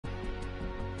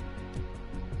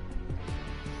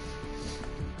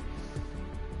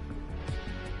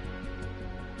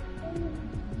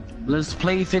Let's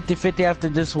play 50-50 after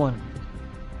this one.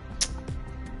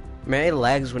 Man, it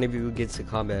lags whenever you get to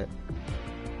combat.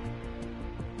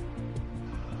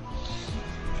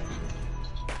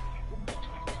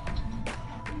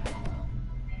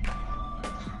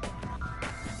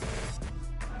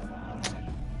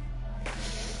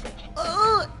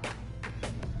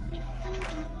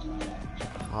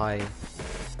 Hi.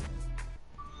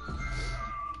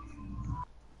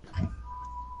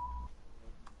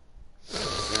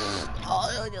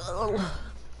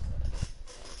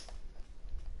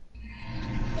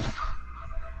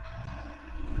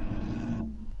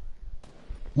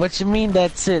 What you mean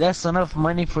that's it? That's enough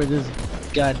money for this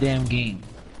goddamn game.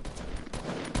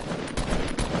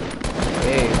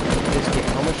 Hey, this game,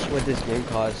 how much would this game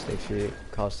cost if it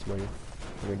costs money?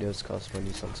 It does cost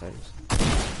money sometimes.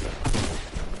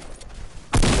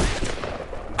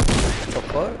 The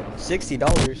fuck?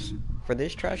 $60 for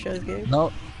this trash ass game?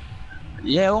 No.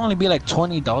 Yeah, it'll only be like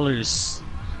 $20.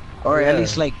 Or at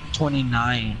least like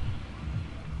 29.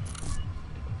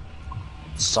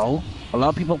 So, a lot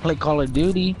of people play Call of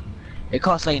Duty. It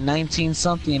costs like 19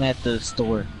 something at the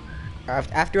store.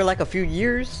 After like a few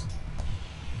years?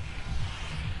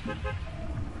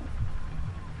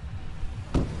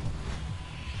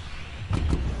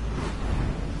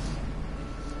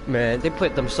 Man, they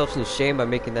put themselves in shame by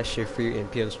making that shit free in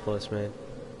PS Plus, man.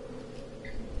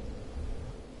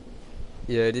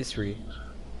 Yeah, it is free.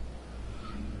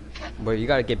 But you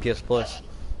gotta get PS Plus.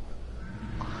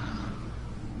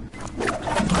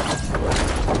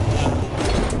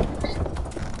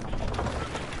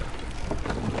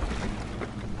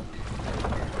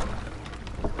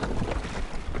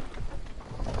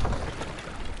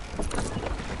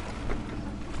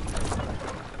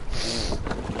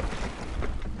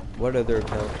 What other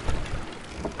account?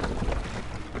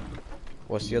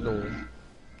 What's the other one?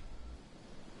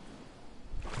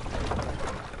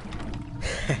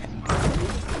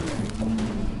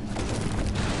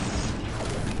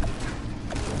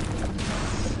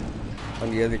 On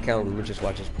the other account, Rubens just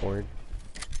watches porn.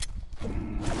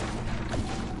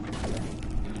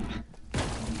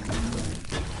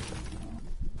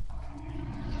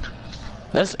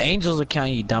 That's Angel's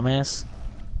account, you dumbass.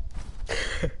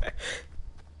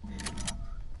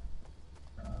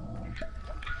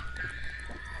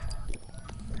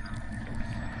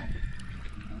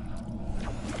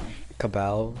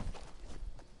 Cabal.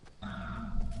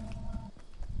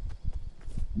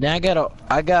 Then I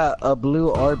got a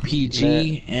blue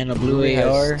RPG and a blue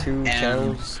AR. Has two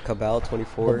channels, Cabal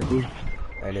 24,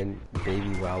 and then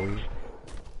Baby Wowie.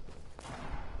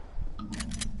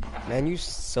 Man, you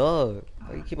suck.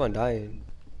 Why you keep on dying?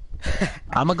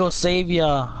 I'ma go save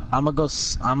ya. I'ma go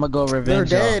revenge. They're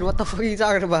dead. What the fuck are you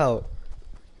talking about?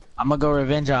 I'ma go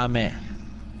revenge on man.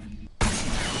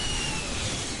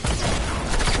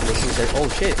 Oh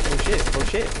shit! Oh shit! Oh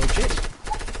shit! Oh shit!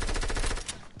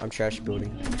 I'm trash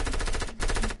building.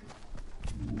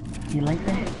 You like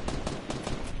that?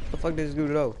 What the fuck did this dude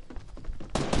know?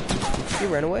 He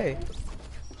ran away.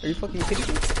 Are you fucking kidding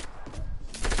me?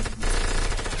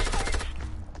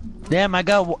 Damn, I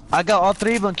got all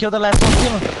three of them. Kill the last one.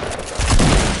 Kill him.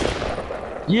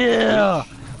 Yeah.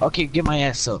 Okay, get my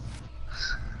ass up.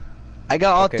 I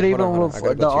got all three of them with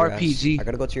the RPG. I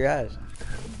gotta go to your ass.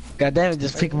 God damn it,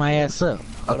 just pick my ass up.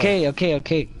 Okay, okay,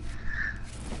 okay.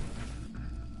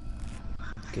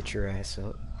 Get your ass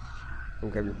up.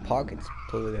 And grab your pockets.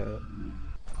 Pull it out.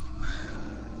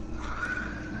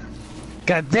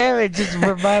 God damn it, just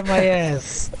revive my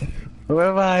ass.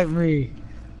 Revive me.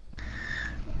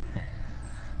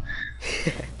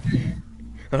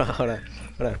 Hold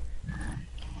on.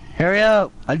 Hurry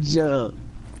up.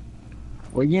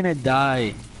 We're gonna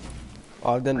die.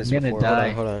 Oh, I've done this before.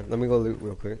 Hold on. Let me go loot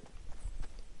real quick.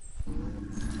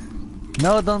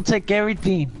 No, don't take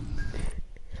everything.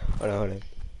 Hold on.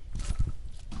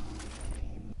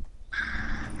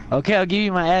 Okay, I'll give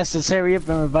you my ass. Just hurry up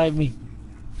and revive me.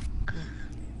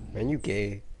 Man, you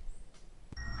gay.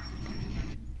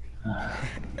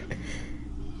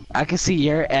 I can see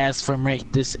your ass from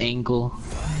this angle.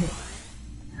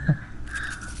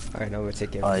 Alright, now I'm gonna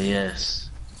take it. Oh, yes.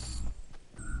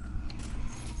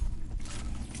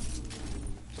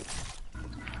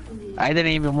 I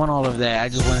didn't even want all of that. I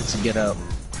just wanted to get up.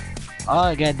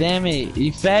 Oh, god damn it.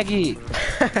 You faggot.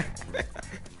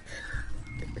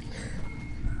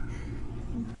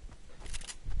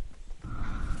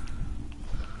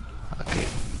 Okay.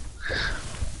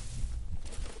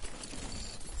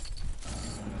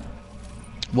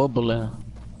 What balloon?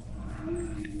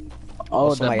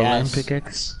 Oh, the balloon ass.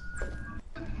 pickaxe.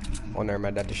 Oh, never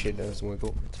mind. That the shit doesn't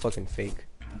wiggle. It's fucking fake.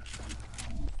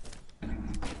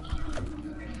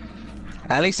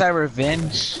 At least I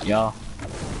revenge, y'all.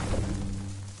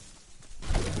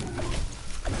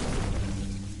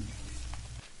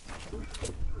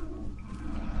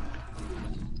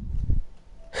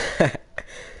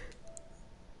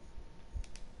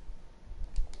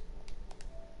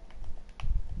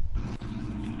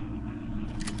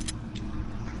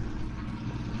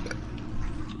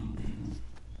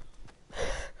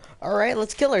 Alright,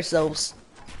 let's kill ourselves.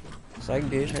 Psych,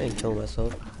 dude, try and kill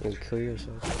myself. You kill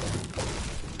yourself.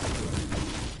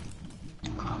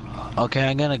 Okay,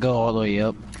 I'm gonna go all the way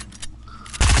up.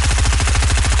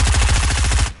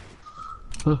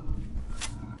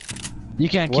 You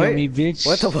can't kill me, bitch.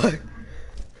 What the fuck?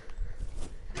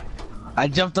 I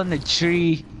jumped on the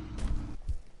tree.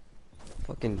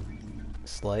 Fucking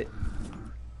slut.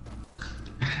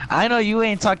 I know you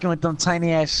ain't talking with them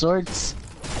tiny ass shorts.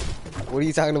 What are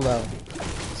you talking about?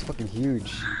 It's fucking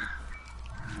huge.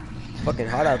 It's fucking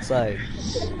hot outside.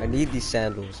 I need these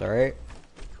sandals, alright?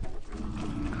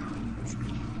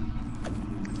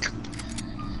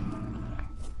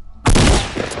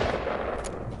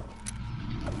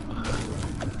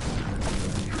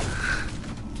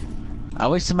 I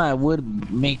wish somebody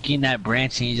would making that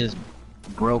branch and he just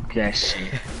broke that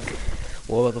shit.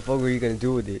 What the fuck were you gonna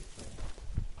do with it?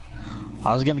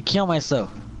 I was gonna kill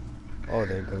myself. Oh,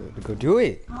 then go do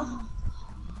it.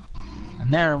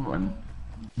 Never mind.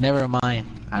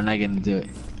 I'm not gonna do it.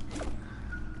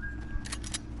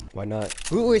 Why not?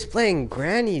 Who is playing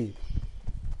Granny?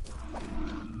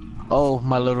 Oh,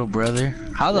 my little brother.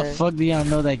 How the Man. fuck do y'all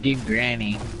know that game,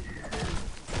 Granny?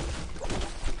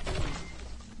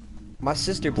 My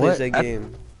sister plays that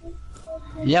game.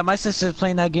 Yeah, my sister's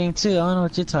playing that game too. I don't know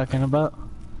what you're talking about.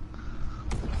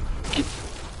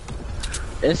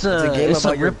 It's a game it's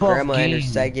about a your rip-off grandma and her game.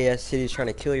 saggy ass titties trying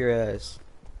to kill your ass.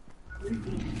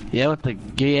 Yeah, with the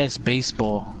gay ass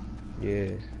baseball Yeah.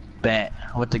 bat.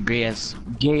 With the gay ass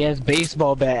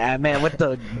baseball bat. I meant with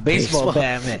the baseball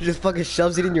bat. I meant. Just fucking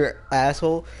shoves it in your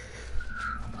asshole.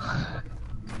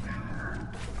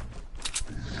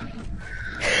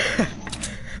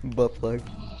 Butt plug.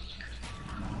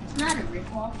 It's not a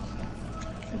rip-off.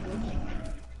 It's a good game.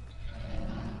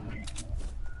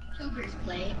 Chokers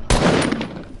play.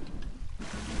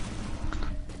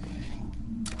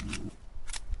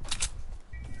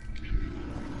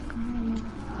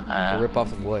 A rip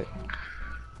off of what?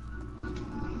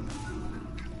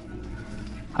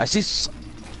 I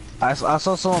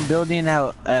saw someone building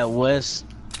out at West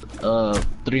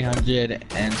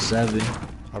 307.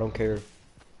 I don't care.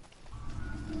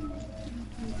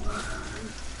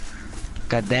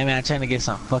 God damn it, I'm trying to get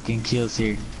some fucking kills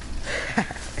here.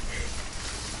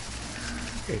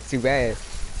 It's too bad.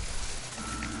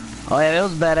 Oh yeah, it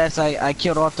was badass. I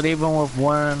killed all three of them with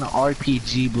one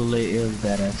RPG bullet. It was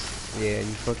badass. Yeah, and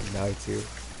you fucking died too.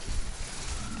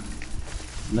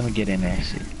 Let me get in there,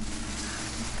 shit.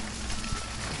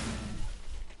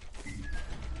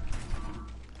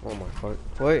 Oh my fuck.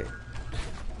 Wait.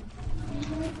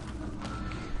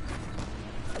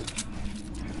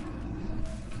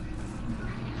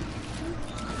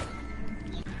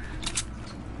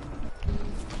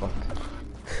 Fuck.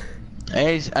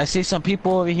 Hey, I see some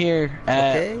people over here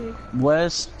at Okay.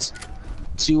 West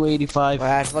 285. I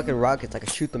had fucking rockets. I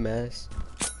could shoot them ass.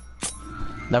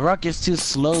 The rocket's too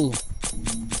slow.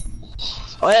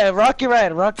 Oh yeah, rocket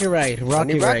ride. I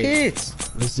need rockets.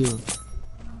 Let's do it.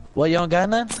 What, you don't got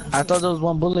none? I thought there was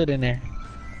one bullet in there.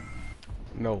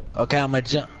 No. Okay, I'm gonna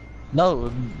jump.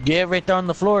 No, get right there on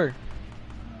the floor.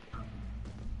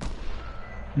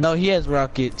 No, he has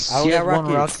rockets. I don't He has got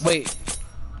one rockets. Wait.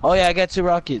 Oh yeah, I got 2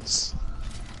 rockets.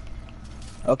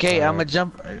 Okay, I'm gonna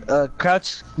jump.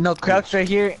 Crouch. No, crouch right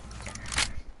here.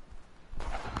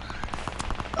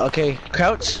 Okay,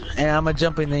 crouch, and I'm gonna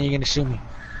jump, and then you're gonna shoot me.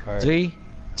 Alright. 3,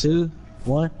 2,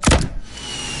 1.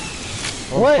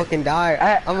 I'm What? gonna fucking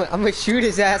die. I'm gonna shoot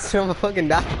his ass till I'm gonna fucking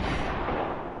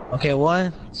die. Okay,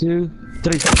 1, 2,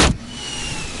 3.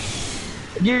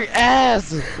 Your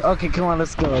ass! Okay, come on,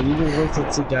 let's go. You just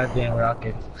wasted 2 goddamn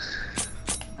rockets.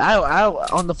 I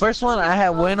on the first one I had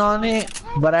win on it,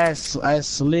 but I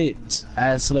slipped.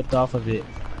 I slipped off of it.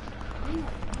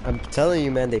 I'm telling you,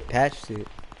 man, they patched it.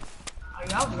 Are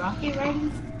y'all rocket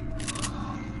ready?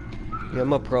 Yeah,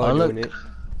 I'm a pro Oh, doing look. it.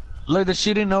 Look, they're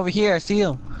shooting over here. I see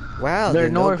them. Wow, They're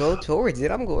then don't north. go towards it.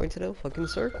 I'm going to the fucking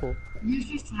circle. Use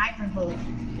your sniper bullet.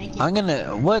 Thank you. I'm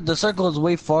gonna. What? The circle is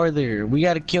way farther. We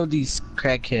gotta kill these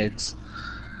crackheads.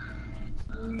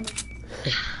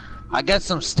 I got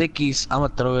some stickies. I'm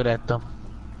gonna throw it at them.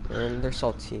 And they're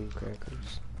saltine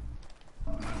crackers.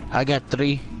 I got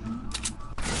 3.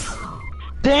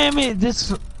 Damn it!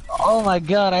 This. Oh my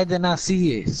god! I did not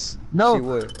see this. See No.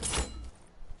 what?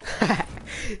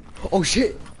 Oh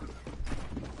shit!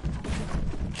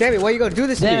 Damn it! Why you gonna do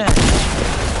this to me? Damn.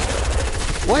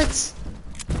 What?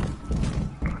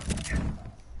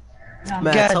 Man,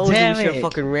 I God told you we damn should have it.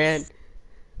 fucking ran.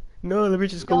 No, let me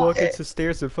just go walk into the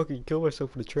stairs and fucking kill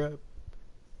myself in the trap.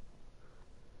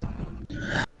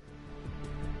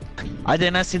 I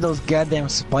did not see those goddamn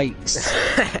spikes.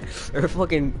 They're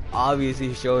fucking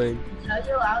obviously showing. Tell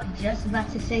you, I was just about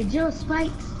to say, Jill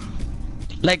Spikes.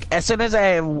 Like as soon as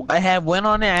I have went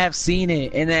on it, I have seen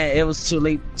it, and then it was too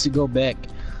late to go back.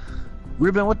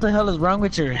 Ruben, what the hell is wrong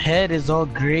with your head? It's all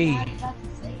gray. I was about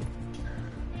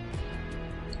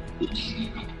to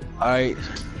say. Alright.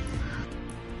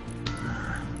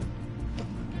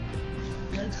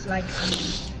 Looks like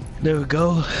There we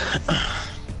go.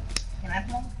 Can I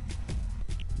play?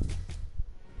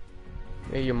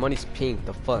 Hey, your money's pink.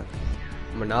 The fuck?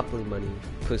 Monopoly money,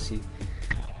 pussy.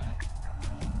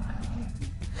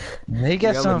 He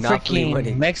got You some Monopoly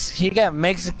money. freaking he got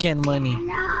Mexican money.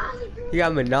 You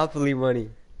got Monopoly money.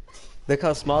 Look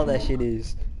how small that shit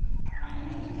is.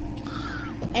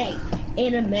 Hey,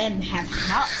 and a man have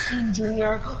not seen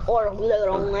Junior or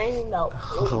Little Wayne though.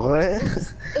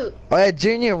 What? Oh yeah,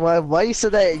 Junior, why you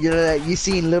said that you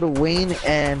seen Lil Wayne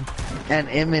and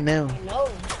Eminem? No.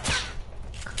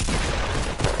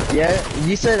 Yeah,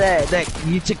 you said that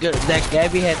you took that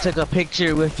Gabby had took a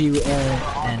picture with you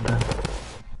and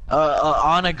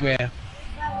autograph.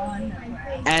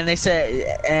 And they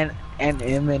said and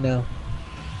Eminem.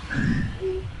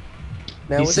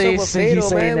 Man, He what's say- up with he Fatal,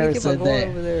 say he man? never We keep on said going that.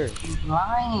 over there. He's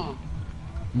lying.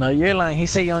 No, you're lying. He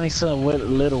said you only saw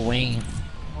Lil Wayne.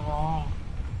 Oh,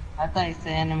 I thought he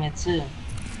said anime too.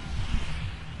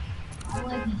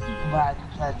 But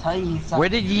I tell you, he's Where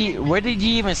did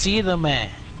you even see them at?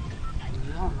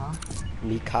 I don't know.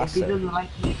 If he Mikasa. doesn't like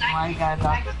me, why you gotta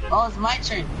talk? Oh, it's my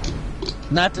turn.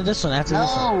 Not after this one. After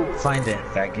this No. one. Find it,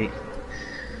 faggot.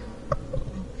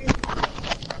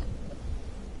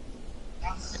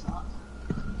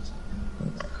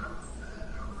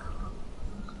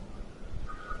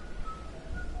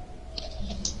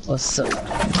 What's up?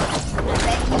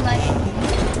 Thank you like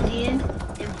Julian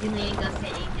if Julian goes to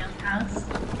Angel's house.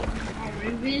 And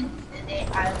Rubens and then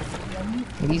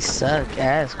I You suck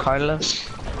ass, Carlos.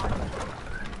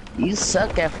 You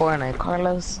suck at Fortnite,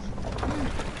 Carlos.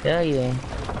 Hell yeah.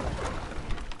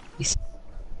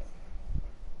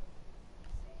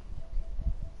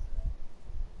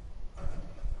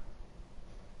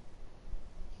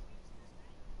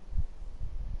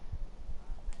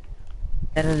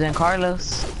 Better than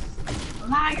Carlos.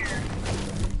 liar.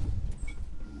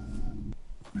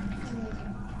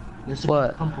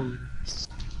 What?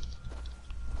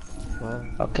 Wow.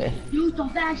 Okay. Use the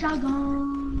fast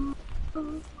shotgun.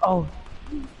 Oh.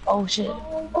 Oh shit.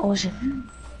 Oh shit.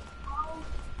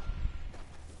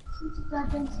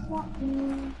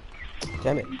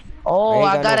 Damn it. Oh,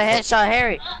 I I ain't got got a no headshot,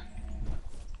 Harry. I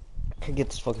can get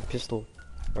this fucking pistol.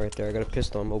 Right there, I got a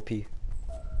pistol, I'm OP. No,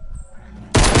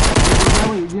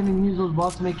 you're gonna use those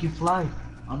balls to make you fly.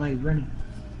 I'm not running.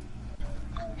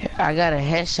 I got a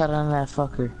headshot on that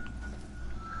fucker.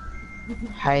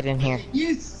 Hide in here.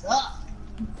 You suck.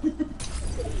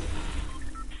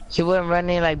 He went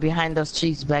running like behind those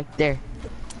trees back there.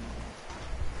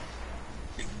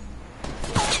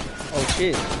 Oh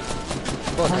shit.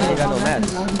 Fuck, I ain't got no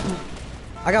mats.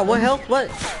 I got one health? What?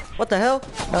 What the hell?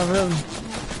 Oh really?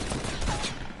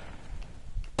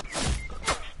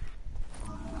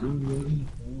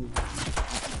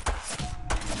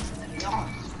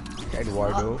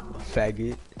 Eduardo,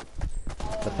 faggot.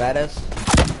 The fat ass.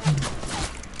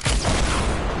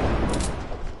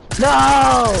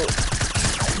 No!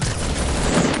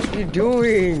 What are you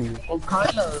doing? Oh,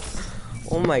 Carlos.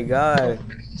 Oh my god.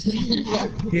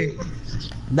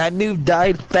 That noob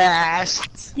died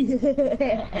fast.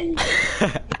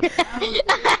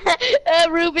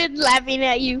 Ruben laughing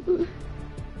at you.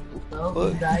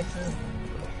 Oh, he died too.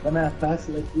 I'm not fast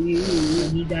like you.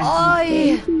 He died. Oh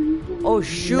yeah. Oh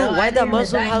shoot, No, why'd that I didn't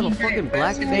Muslim die, have a he died fucking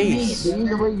black faster than me. face?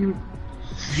 Either way, you're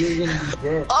gonna be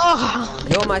dead. Oh.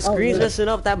 Yo, my screen's messing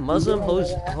up. That Muslim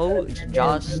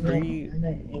Josh 3.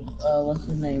 What's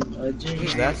his name?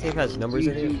 His last name has numbers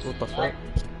in it. What the fuck?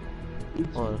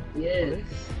 Hold on. Yes.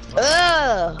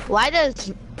 Ugh. Why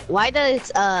does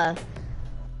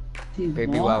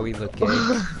Baby, why we look gay?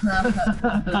 no,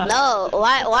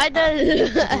 why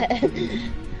does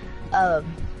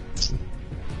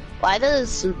why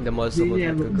does The Muslim look like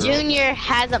a girl. Junior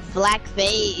has a black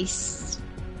face?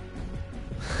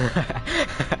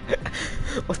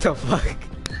 What the fuck?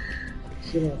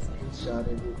 Shit, screenshot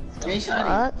it.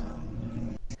 What?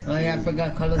 Oh yeah, I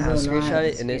forgot colors. Screenshot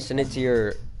it and then send it to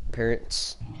your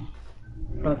parents.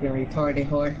 Fucking retarded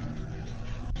whore.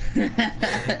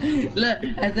 Look,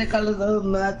 I said Carlos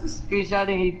not to screenshot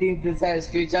and he thinks this had a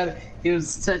screenshot. He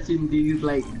was touching these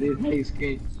like this. Hey,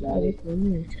 screenshot it.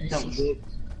 Dumb bitch.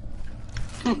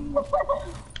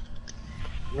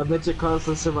 I bet your Carlos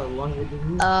looks about longer than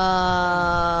you.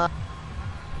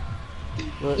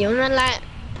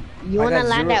 You wanna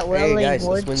land at Wailing Hey guys,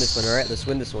 Woods? let's win this one, alright? Let's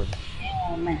win this one.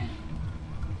 Oh man.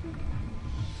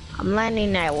 I'm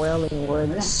landing at Wailing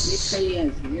Woods. I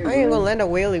ain't gonna land at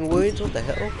Wailing Woods, what the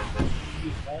hell?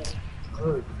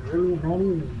 I'm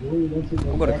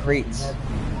going to crates.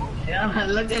 Yeah,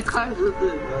 look at Carlos.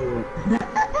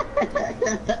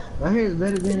 My hair is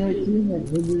better than that too,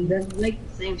 man. That's like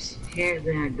the same hair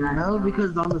that I got. No,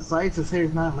 because on the sides his hair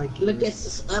is not like. Look at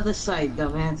this other side,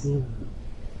 dumbass.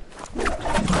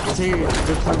 His hair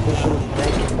looks like it goes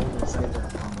back and then the side.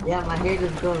 Yeah, my hair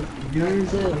just goes.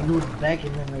 Yours it goes back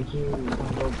and then like here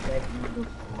it goes back and then goes.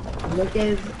 Look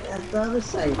at the other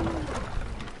side.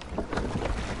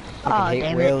 I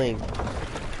hate whaling.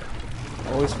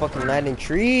 Always fucking landing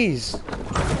trees.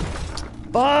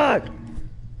 Fuck!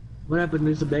 What happened?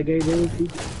 There's a bad guy there with you?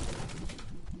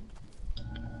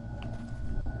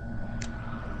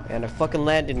 And I fucking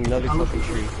landed in another fucking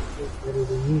tree.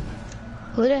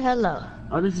 Who the hell are?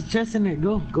 Oh, there's a chest in there.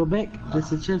 Go back.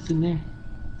 There's a chest in there.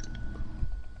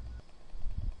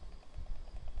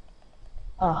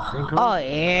 Oh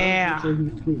yeah.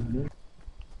 I'm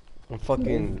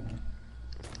fucking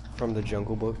from the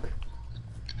Jungle Book.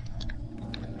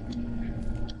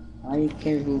 I don't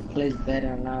care who plays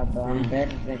better or not, but I'm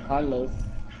better than Carlos.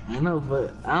 I know,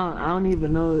 but I don't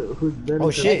even know who's better.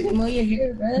 Oh shit! Your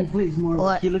hair, bro. He plays more.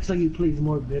 What? He looks like he plays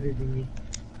more better than you.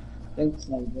 Looks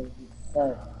like that. He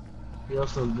sucks. He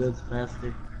also builds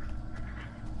faster.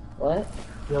 What?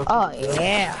 Oh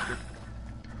yeah.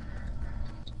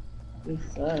 He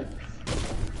sucks.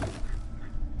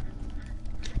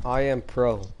 I am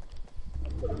pro.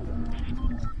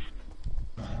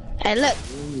 Hey look,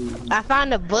 I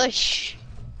found a bush.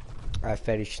 I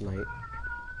fetish night.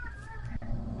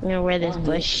 You know where this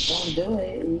bush? Don't do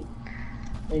it.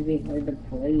 Maybe hard to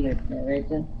play like that, right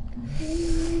there.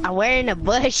 I'm wearing a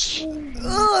bush.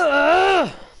 Ugh!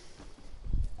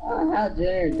 Oh, how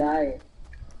Junior died?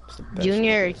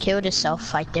 Junior killed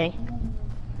himself, I think.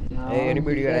 Hey,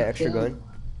 anybody got an extra gun?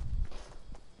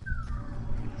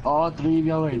 All three of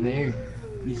y'all are there.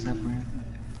 Be separate.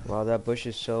 Wow, that bush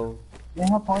is so... I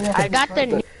got the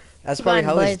new That's probably gun,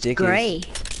 how but his it's dick gray. is.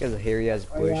 He has a hairy ass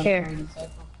bush. Here.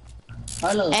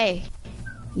 Hello. Hey,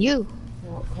 you.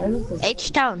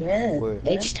 H-Town. Where?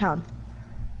 H-Town.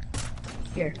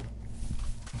 Here.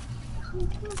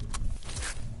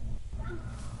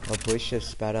 A bush just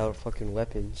spat out fucking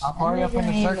weapons. I'll party up in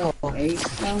the circle.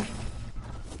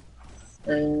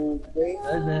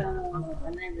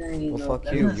 Well, fuck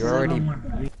you. You're already...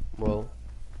 Well...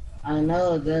 I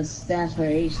know, that stands for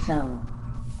H-Town.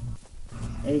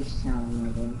 H-Town,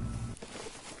 nigga.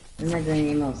 I'm not gonna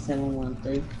email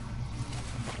 713.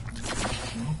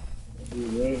 You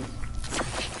wish.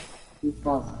 You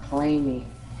false claim me.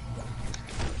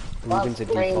 Rubens a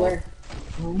default.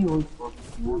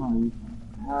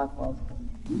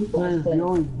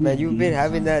 Man, you've been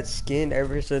having that skin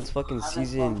ever since fucking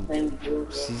season 1.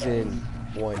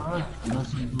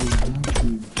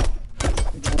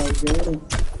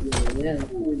 You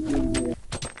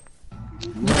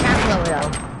can't blow it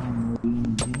out.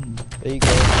 There you go.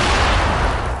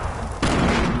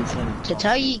 To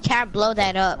tell you can't blow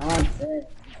that up.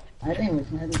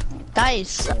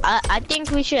 Guys, I think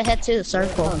we should head to the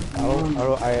circle.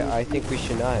 I think we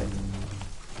should not.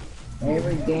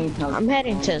 Every game I'm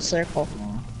heading to the circle.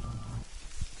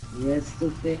 Yes,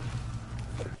 stupid.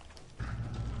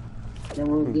 Then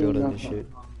we'll I'm get building this shit.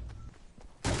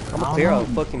 I'm gonna clear out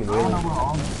fucking wheel.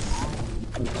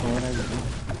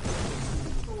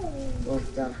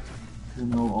 What's up? To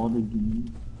know all the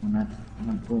games when I'm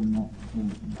putting up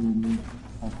doing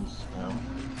type of stuff.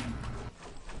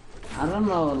 I don't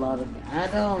know a lot of. I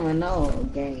don't even know a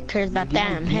game. Cause about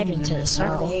that, I'm heading to the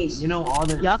circle. You know all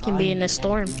the. Y'all can be in the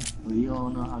storm. You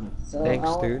don't know how to. So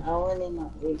Thanks, dude. I only know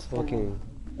Fucking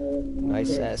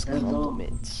nice ass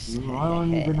compliments. I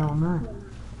don't even know none.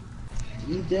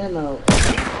 You do know.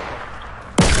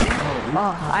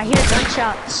 Oh, I hear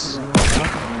gunshots.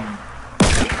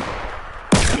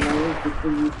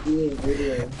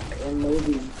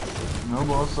 No,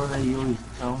 but also that you always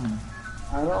tell me.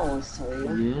 I don't always tell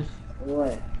you. Yes.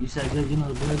 What? You said, cause you know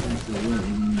the business. I said, what?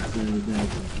 And you said that was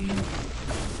a game.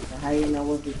 So how you know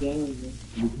what the game is?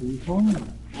 Because you told me.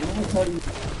 I never told you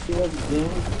what the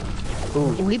game is.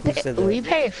 Ooh, We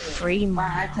pay free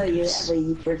I tell you that, but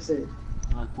you first said.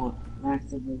 Like what?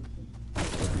 Masturbation.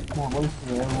 can't wait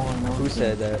for everyone knows Who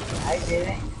said that? I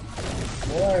didn't.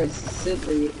 We're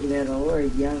super little. We're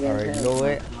young as Alright, you know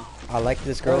what? I like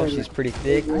this girl. She's pretty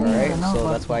thick. Alright, so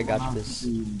that's why I got this. I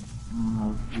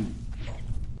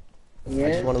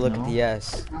just want to look at the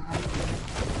ass.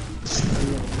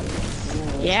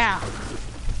 Yeah.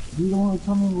 You don't want to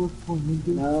tell me what's for me?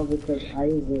 No, because I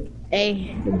use it.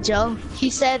 Hey, Joe, he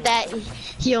said that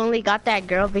he only got that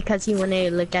girl because he wanted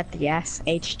to look at the ass,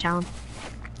 H-Town.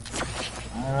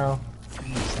 I don't know.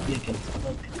 You stick it.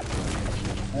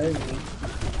 Ugly.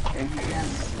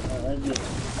 Ugly.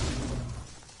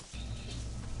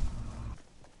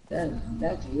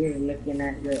 That's weird looking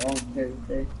at your own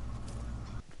character.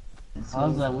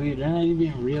 How's that weird? That ain't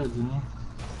even real to me.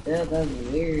 Yeah, that's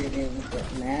weird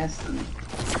and nasty.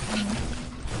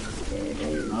 Yeah, it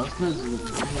is. I was because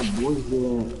boys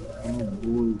do that.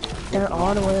 Boys. They're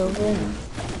all the way over there.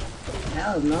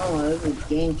 Hell no, it's a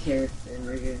game character,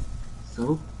 nigga.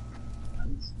 So?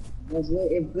 That's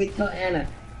what if we tell Anna.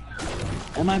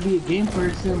 That might be a game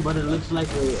person, but it looks like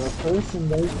a person,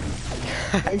 though.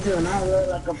 It do not look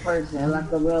like a person,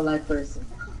 like a real life person.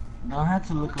 No, I had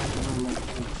to look like a real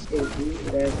life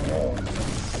person.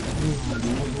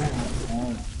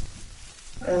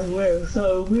 That's weird.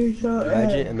 So we saw.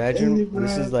 Imagine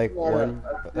this is like one.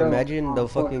 Imagine the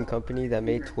fucking company that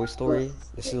made Toy Story.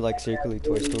 This is like secretly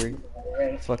Toy Story.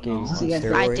 Fucking on I do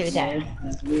steroids. that.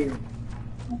 That's weird.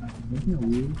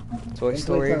 Toy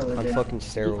Story on fucking You can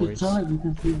steroids. tell it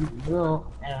because he's a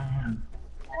girl and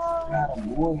not a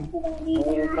boy.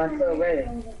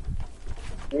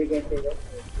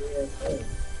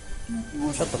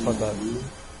 Shut the fuck up.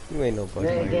 You ain't no fucking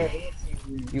Lightyear.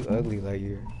 You ugly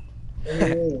Lightyear.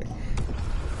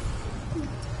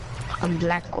 I'm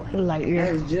black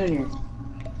Lightyear. That's Junior.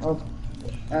 Oh,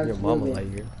 that's Your mama Ruben.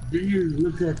 Lightyear. Junior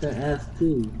looks at the ass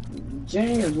too.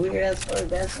 Junior's weird as fuck.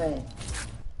 That's that.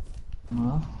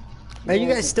 Huh? Are you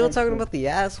guys still talking about the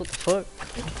ass? What the fuck?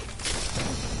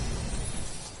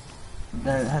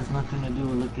 That has nothing to do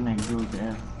with looking at girls'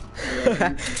 ass.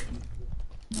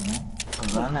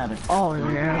 Cause I'm not a Oh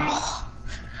yeah.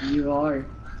 You are.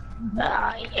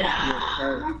 Yeah.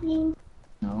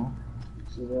 no.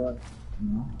 You are.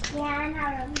 No.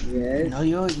 Yes. No,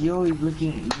 you always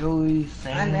looking. You always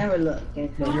saying. I never look.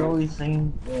 You're always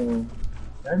saying.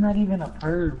 That's not even a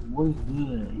perv. Boys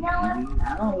do that.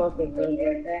 I don't look at girls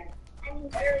like that.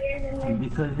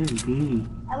 Because it's gay.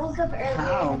 I woke up earlier.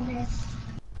 How?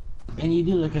 And you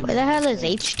do look at. Where the hell is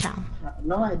H-Town?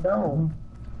 No, I don't.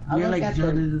 I You're look like at Joe,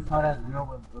 the- this is hot ass girl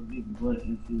with a big butt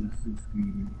if she was 6th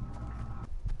grader.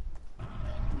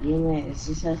 You mean it's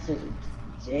just has a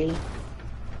J?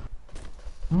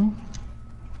 Hmm?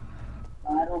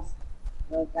 I don't.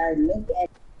 Look, I look at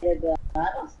it, but I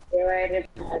don't stare at it.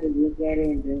 I just look at it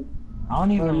and just. I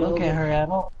don't even For a look little at bit. her at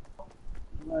all.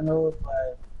 You wanna know if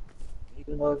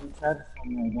even though if you try to show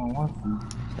me, I don't want to.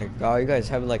 Like, oh, you guys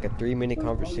having like a 3-minute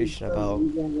conversation about. I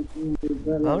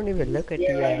don't even look at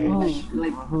the ass.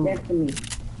 Like that to me.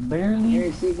 Barely?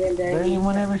 Here, she been there. Barely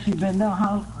whenever she bend down.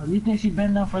 How? You think she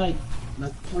bend down for like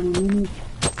 20 minutes?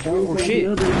 Oh shit.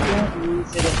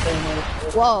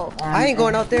 Whoa. I ain't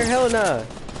going out there, hell nah.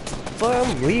 Fuck,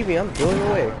 I'm leaving, I'm going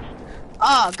away.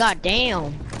 Oh god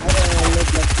damn.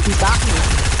 He got me.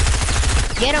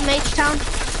 Get him, H-Town.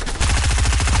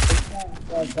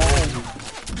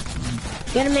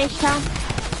 Get him, H-Town.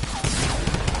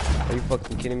 Are you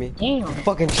fucking kidding me? Damn.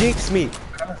 Fucking jinx me.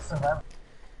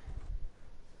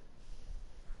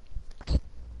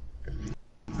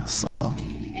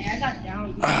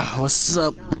 What's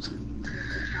up?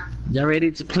 Y'all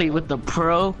ready to play with the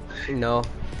pro? No.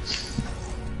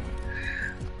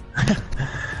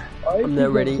 I'm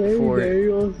not ready for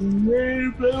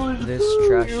this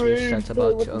trashness that's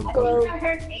about to uncover.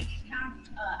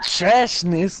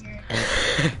 Trashness.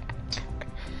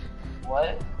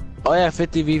 What? Oh yeah,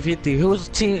 50v50. Who's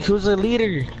the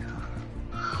leader?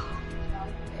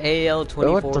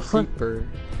 AL24 What the fuck? Keeper.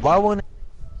 Why won't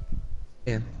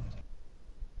it?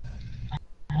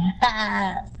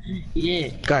 Yeah.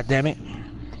 God damn it.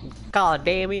 God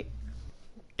damn it.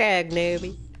 Dag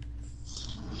nabby.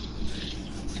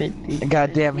 50.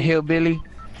 Goddamn hillbilly.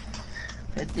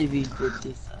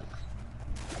 50v50 sucks.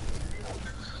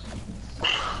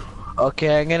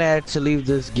 Okay, I'm gonna have to leave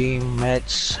this game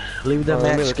match. Leave the Oh,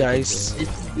 let me match, look at guys.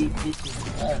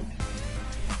 50v50 sucks.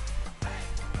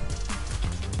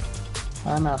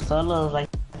 I know, solo is like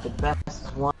the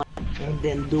best one, and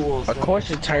then duels. Of course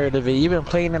you're tired of it. You've been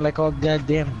playing it like all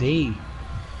goddamn day.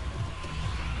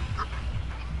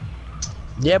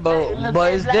 Yeah, but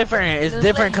it's different. It's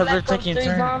different because we're taking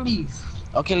turns. Zombies.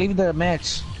 Okay, leave the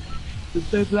match.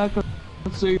 It's like black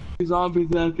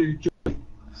zombies after each other.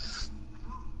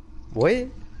 What?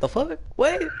 The fuck?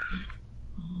 What?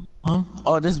 Huh?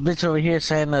 Oh, this bitch over here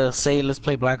trying to say let's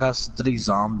play Black Ops 3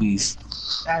 Zombies.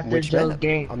 That's the Which Joe map?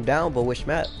 game. I'm down, but which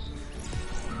map?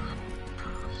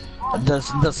 The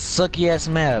sucky ass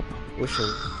map. Which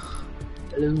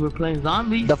one? We're playing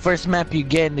zombies. The first map you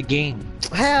get in the game.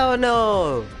 Hell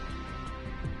no!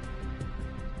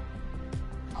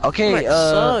 Okay, That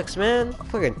sucks, man.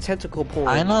 Fucking tentacle porn.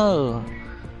 I know.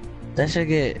 That should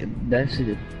get. That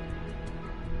should.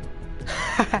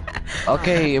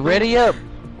 Okay, ready up.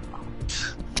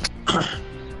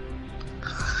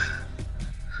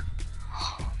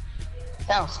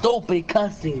 Sounds stupid,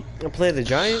 cussing. Wanna play the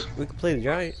giant? We can play the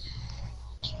giant.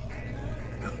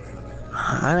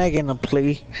 I'm not gonna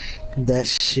play that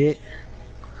shit.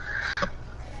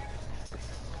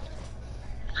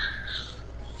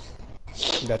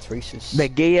 That's racist.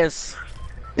 That gay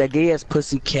ass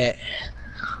pussycat.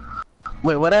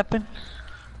 Wait, what happened?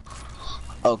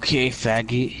 Okay,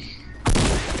 faggot.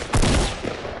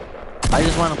 I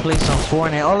just want to play some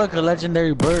Fortnite. Oh look, a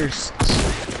legendary burst.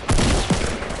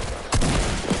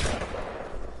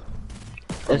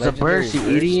 It's a burst, you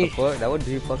idiot. Fuck? That would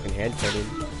be fucking hand cannon.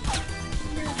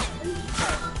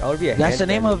 That would be a That's the hand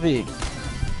name cannon. of it.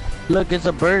 Look, it's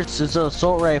a burst. It's an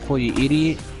assault rifle, you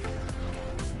idiot.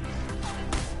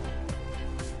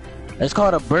 It's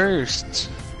called a burst.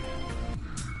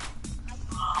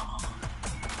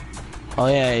 Oh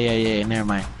yeah, never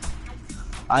mind.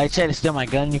 I tried to steal my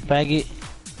gun, you faggot.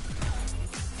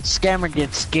 Scammer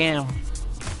gets scammed.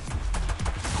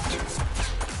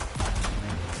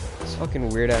 This fucking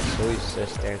weird ass always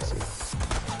just dancing.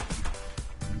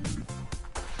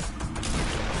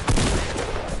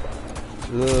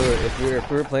 If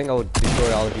we were playing, I would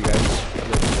destroy all of you guys.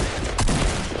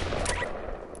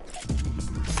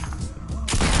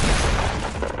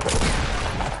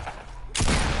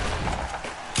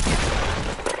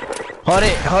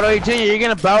 Hold on, Junior. You're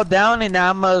gonna bow down, and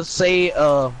I'm gonna say,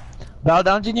 bow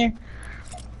down, Junior.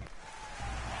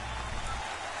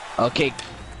 Okay,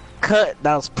 cut.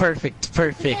 That was perfect,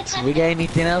 perfect. We got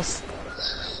anything else?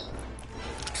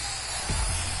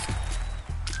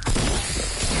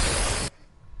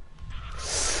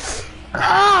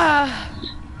 Ah!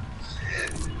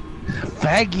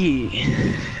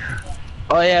 Faggy.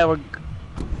 Oh yeah, we're.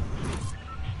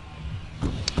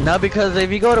 No, because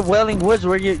if you go to Welling Woods,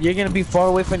 where you're gonna be far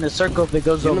away from the circle if it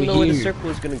goes You over don't know here. where the circle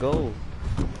is gonna go.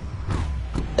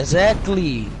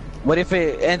 Exactly. What if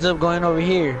it ends up going over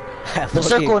here? The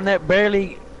circle net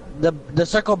barely, the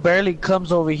circle barely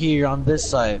comes over here on this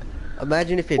side.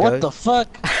 Imagine if it What does. the fuck?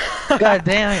 God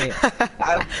damn it!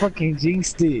 I fucking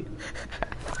jinxed it.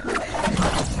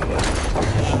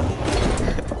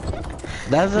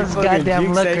 That's just fucking goddamn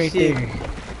jinxed luck that right shit. there.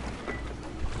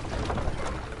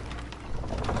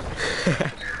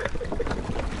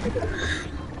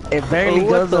 It barely Oh,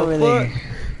 what goes the over fuck? there.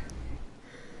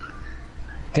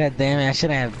 God damn it! I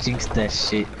shouldn't have jinxed that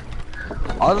shit.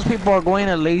 All those people are going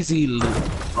to lazy links.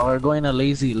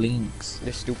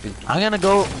 They're stupid. I'm gonna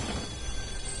go.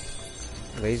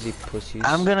 Lazy pussies.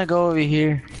 I'm gonna go over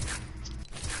here.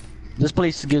 This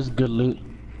place gives good loot.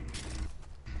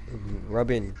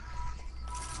 Rubbing.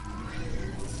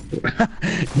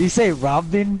 Did you say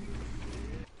Robin?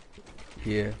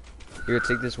 Yeah. Here,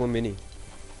 take this 1 mini.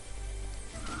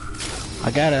 I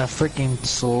got a freaking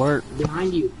slurp.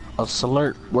 Behind you. A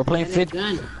slurp. We're playing That 50.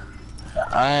 gun.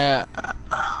 That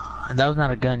was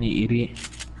not a gun, you idiot.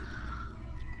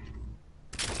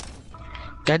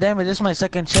 God damn it, this is my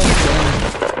second chest.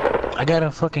 Man. I got a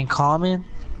fucking common.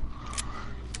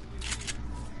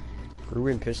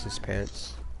 Ruben pissed his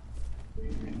pants.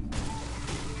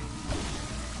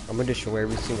 I'm gonna destroy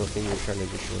every single thing you're trying to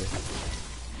destroy.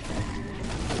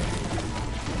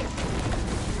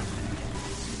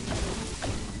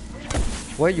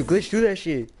 Why you glitch through that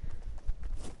shit?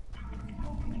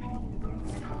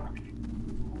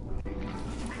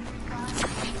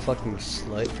 Fucking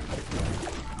slut.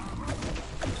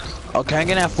 Okay, I'm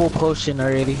gonna have full potion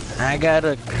already. I got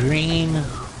a green,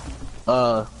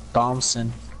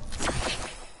 Thompson.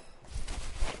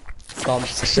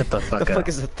 Thompson. Shut the fuck The up. fuck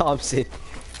is a Thompson?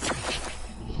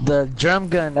 The drum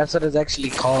gun, that's what it's actually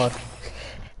called.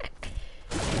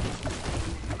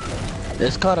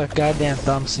 It's called a goddamn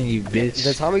Thompson, you bitch.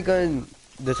 The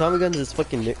Tommy gun's his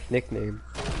fucking nickname.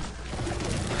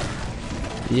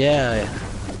 Yeah.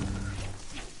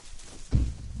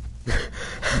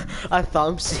 A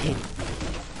Thompson.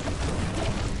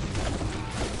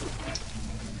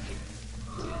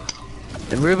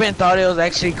 And Ruben thought it was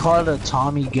actually called a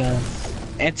Tommy gun.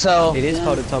 And so It is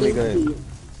called a Tommy gun.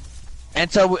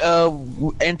 until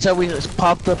we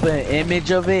popped up an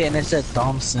image of it and it said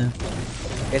Thompson.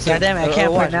 It's damn it, I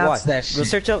can't pronounce that Go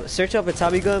shit. search up a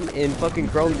Tommy gun in fucking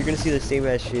Chrome. You're gonna see the same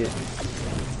ass shit.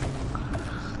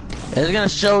 It's gonna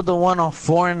show the one on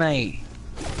Fortnite.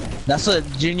 That's what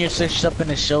Junior searched up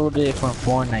and it showed it from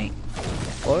Fortnite.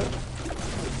 What?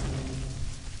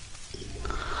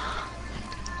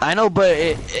 I know,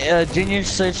 but Junior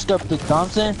searched up the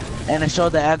Thompson and it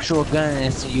showed the actual gun and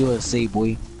it's a USA,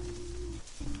 boy.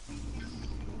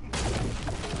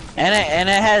 And it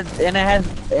had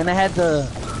the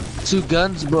two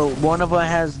guns, but one of them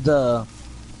has the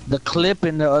clip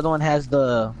and the other one has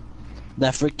that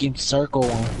freaking circle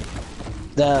one.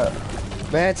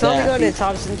 Man, Tommy gun and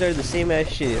Thompsons are the same ass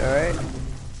shit, alright?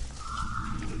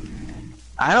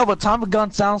 I know, but Tommy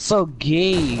gun sounds so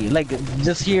gay. Like,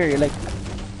 just here, like,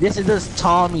 this is just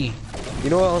Tommy. You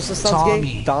know what also sounds Tommy.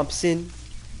 gay? Thompson.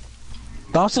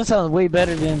 Thompson sounds way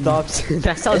better than Thompson.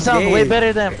 That sounds it sounds gay. way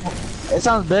better than it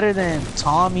sounds better than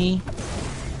Tommy.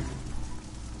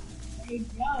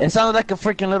 It sounds like a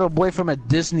freaking little boy from a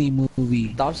Disney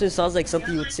movie. Thompson sounds like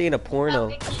something you would say in a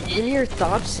porno. Give me your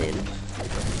Thompson.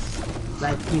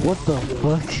 What the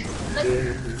fuck?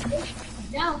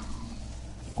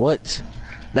 What?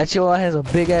 That chihuahua has a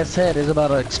big ass head. It's about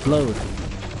to explode.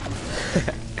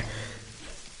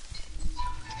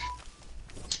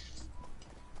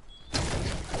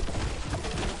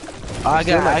 I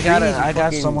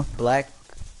got someone. Black,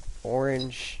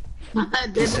 orange.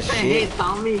 This is hey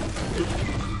Tommy.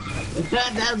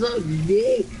 That's so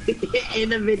big. In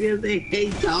the video say hey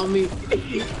Tommy.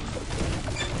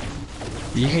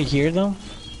 You can hear them?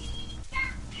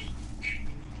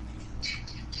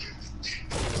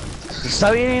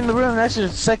 Stop eating in the room. That's your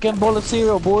second bowl of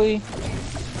cereal, boy.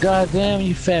 God damn,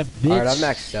 you fat bitch. Alright, I'm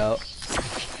maxed out.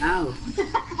 Ow.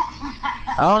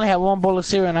 I only have one bowl of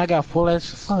cereal and I got full as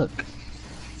fuck.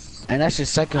 And that's your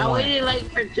second I one. waited like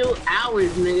for 2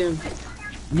 hours,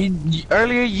 nigga.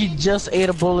 Earlier you just ate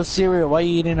a bowl of cereal. Why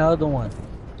you eating the other one?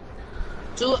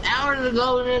 2 hours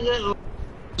ago, nigga.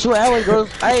 2 hours ago,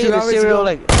 I ate a cereal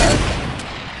like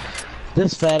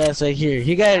this fat ass right here.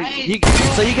 You got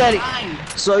so you got it.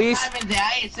 So you.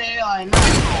 I ate cereal at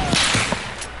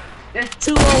 9. It's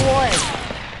 2:01.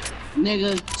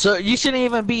 Nigga. So you shouldn't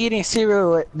even be eating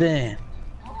cereal then.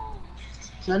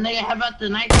 So nigga, how about the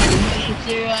nighttime? You ate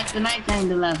cereal at the nighttime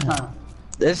the last time.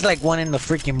 It's like 1 in the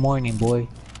freaking morning, boy.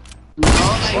 No,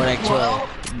 like Or like 12.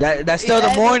 That's still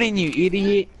the morning, you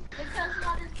idiot.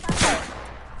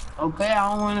 Okay, I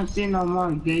don't wanna see no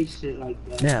more gay shit like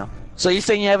that. Yeah. So you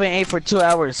saying you haven't ate for 2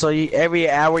 hours? So every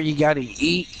hour you gotta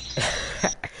eat?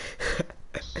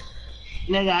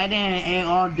 Nigga, I didn't eat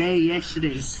all day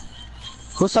yesterday.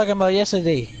 Who's talking about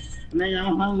yesterday? Nigga,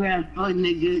 I'm hungry as fuck,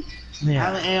 nigga.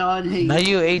 Yeah. I ate all day. No,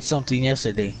 you ate something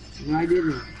yesterday. No, I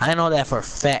didn't. I know that for a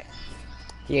fact.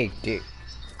 He ate dick.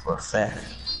 For a fact.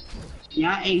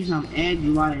 Yeah, I ate some eggs,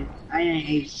 but I didn't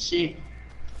eat shit.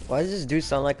 Why does this dude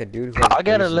sound like a dude who has I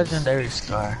got a braces? legendary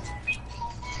scar.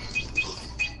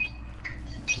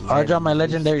 I dropped my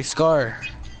legendary scar.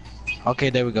 Okay,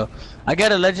 there we go. I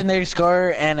got a legendary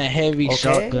scar and a heavy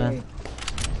shotgun.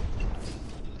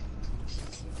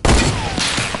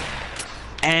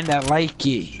 And I like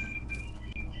it.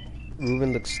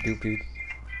 Ruben looks stupid.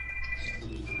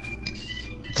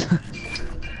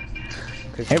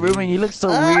 Hey Ruben, you look so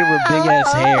weird with big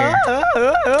ass hair.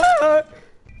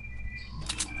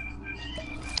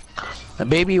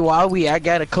 Baby Wowie, I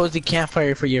got a cozy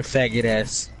campfire for your faggot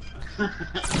ass.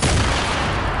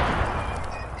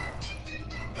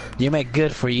 You meant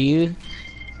good for you?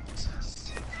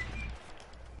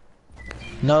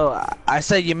 No, I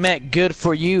said you meant good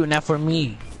for you, not for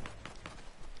me.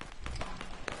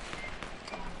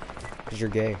 Cause you're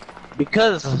gay.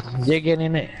 Because you're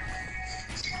getting it.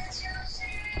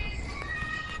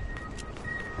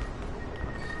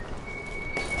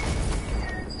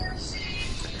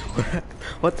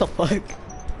 What the fuck?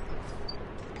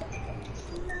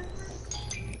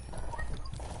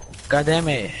 God damn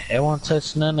it, I won't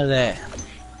touch none of that.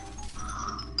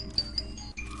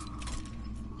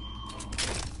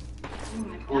 Oh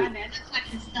my god, that looks like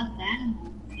a stuffed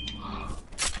animal.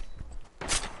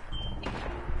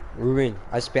 Ruben,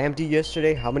 I spammed you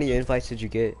yesterday. How many invites did you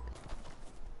get?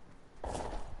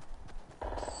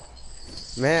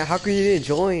 Man, how come you didn't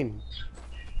join?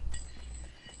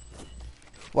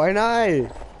 Why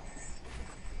not?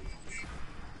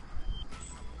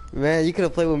 Man, you could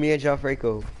have played with me and John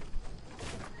Franco.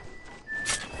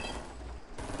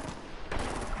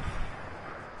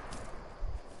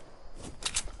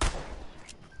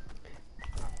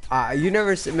 You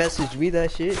never messaged me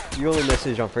that shit. You only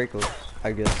messaged John Franco,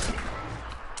 I guess.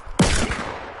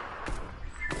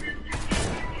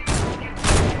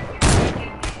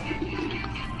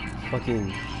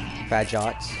 fucking fat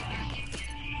jots.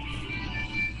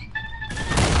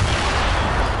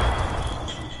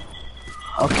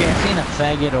 Okay, I seen a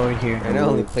faggot over here. And I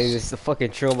only play this to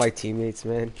fucking troll my teammates,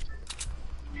 man.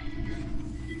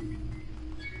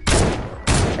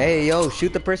 Hey, yo,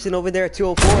 shoot the person over there at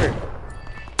 204.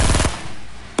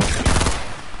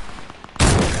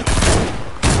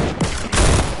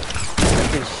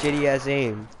 Fucking shitty ass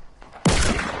aim.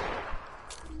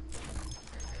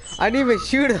 I didn't even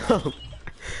shoot him.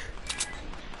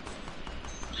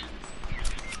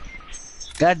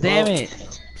 God damn it. They're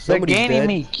Somebody's gaining dead.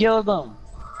 me. Kill them.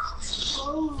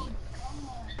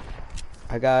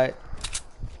 I got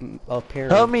a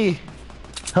parent. Help me.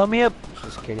 Help me up.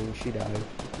 Just kidding, she died.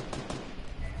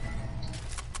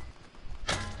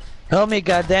 Help me,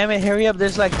 God damn it. Hurry up.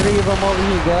 There's like 3 of them over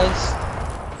here, guys.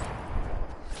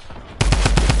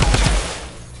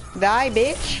 Die,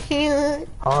 bitch.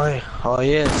 Oh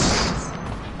yes.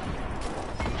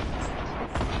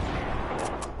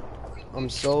 I'm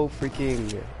so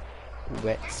freaking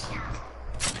wet.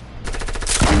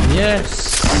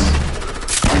 Yes.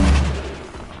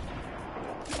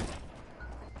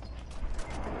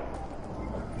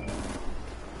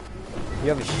 You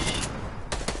have a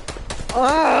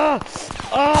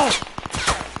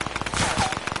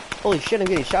Holy shit, I'm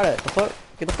getting shot at. The fuck?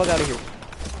 Get the fuck out of here.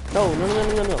 No.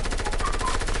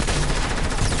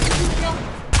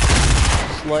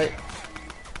 Slut.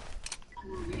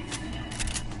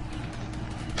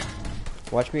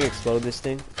 Watch me explode this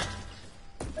thing.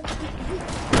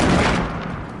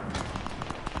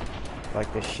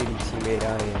 Like the shitty teammate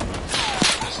I am.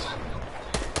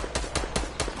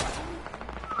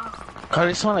 God,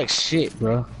 they smell like shit,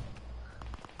 bro.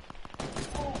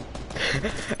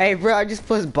 Hey, bro, I just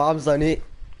put bombs on it.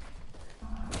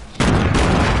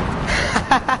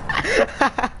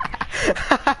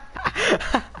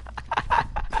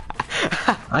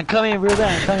 I'm coming, brother.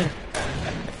 I'm coming.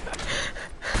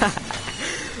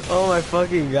 Oh my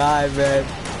fucking god, man.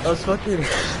 That was fucking...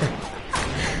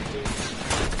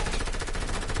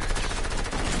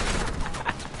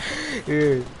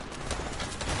 Dude.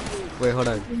 Wait, hold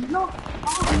on.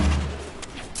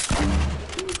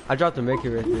 I dropped a Mickey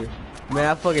right there. Man,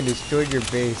 I fucking destroyed your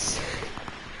base.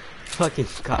 Fucking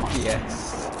cocky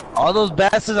ass. All those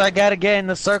bastards I gotta get in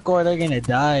the circle or they're gonna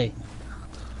die.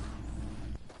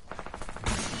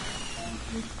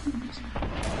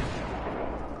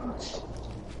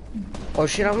 Oh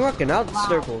shit, I'm working out the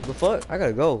circle. The fuck? I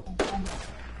gotta go.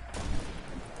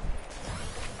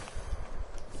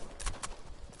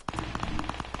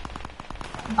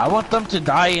 I want them to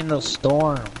die in the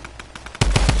storm.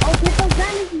 Oh, get those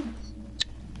bandages.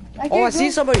 Oh, I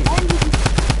see somebody.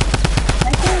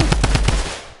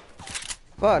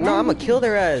 Fuck, no, I'm gonna kill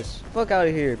their ass. Fuck out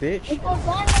of here, bitch.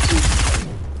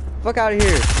 Fuck out of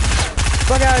here.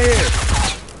 Fuck out of here.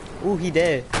 Ooh, he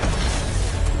dead.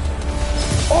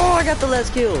 Oh, I got the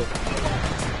last kill.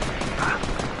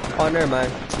 Oh, never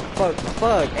mind. Fuck,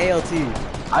 ALT.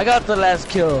 I got the last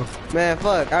kill. Man,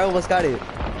 fuck, I almost got it.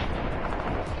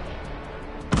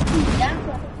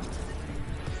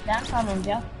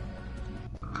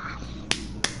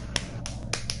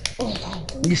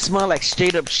 You smell like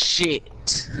straight up shit.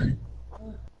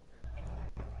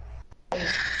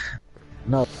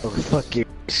 No, fuck you.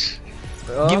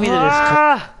 Give me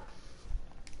this.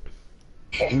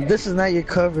 This is not your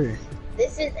cover.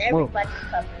 This is everybody's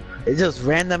cover. It's just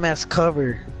random ass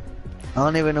cover. I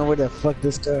don't even know where the fuck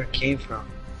this car came from.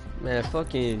 Man,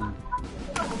 fucking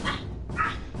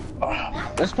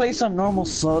Let's play some normal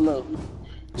solo.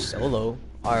 solo.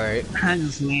 Alright. I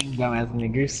just lame dumbass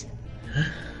niggers.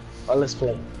 Oh, let's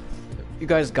play. You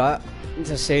guys got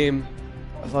the same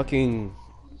fucking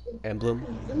emblem?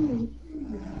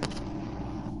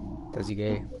 Does he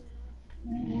gay?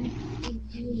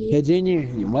 Hey Junior,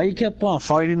 why you kept on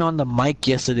farting on the mic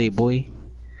yesterday, boy?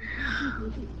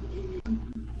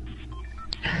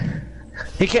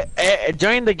 He kept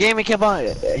during the game. He kept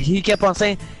on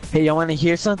saying, "Hey, you want to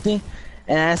hear something?"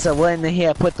 And I said, "What?" And then he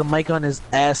had put the mic on his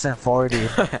ass and farted.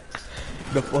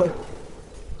 The fuck?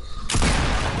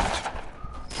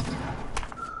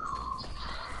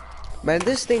 Man,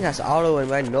 this thing has auto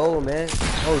and I know, man.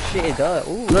 Oh shit, it does.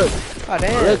 Ooh. Look, God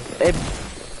damn. look, hey,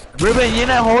 Ruben, you're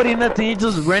not holding nothing. You're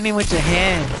just running with your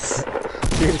hands.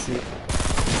 Seriously.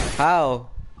 How?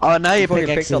 Oh, now you fucking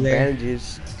pick picked up there.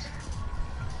 bandages.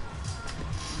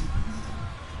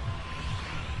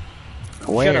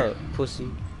 Where? Shut up, pussy.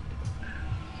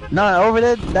 No, over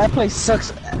there. That place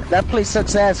sucks. That place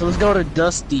sucks ass. So let's go to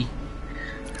Dusty,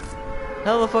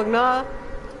 Hell the fuck nah.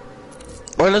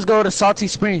 or let's go to Salty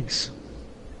Springs.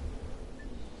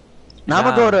 Now I'm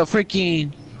Nah. gonna go to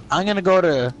freaking. I'm gonna go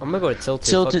to I'm gonna go to Tilted.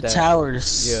 Tilted Fuck that.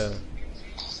 Towers. Yeah.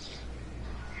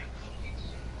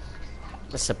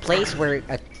 It's a place where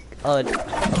a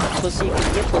pussy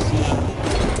can get pussy.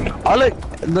 Oh look,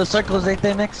 the circle's right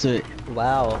there next to it.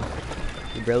 Wow.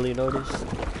 You barely noticed?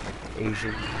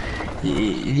 Asian.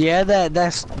 Yeah,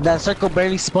 that circle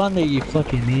barely spawned there, you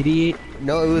fucking idiot.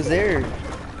 No, it was there.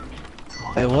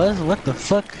 It was? What the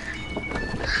fuck?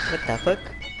 What the fuck?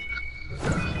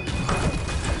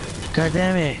 God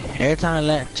damn it. Every time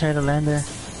I try to land there.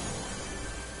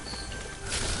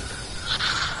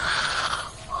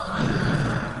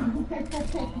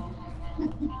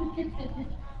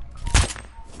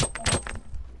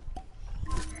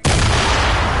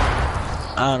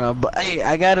 I don't know, but hey,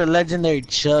 I got a legendary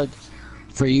chug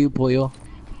for you, Pollo.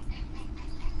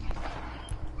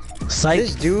 Psych.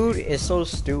 This dude is so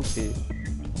stupid.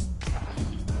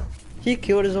 He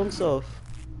killed his own self.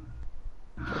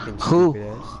 Fucking Who? stupid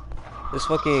ass. This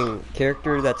fucking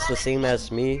character that's the same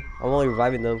as me. I'm only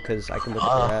reviving them because I can look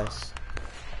at their ass.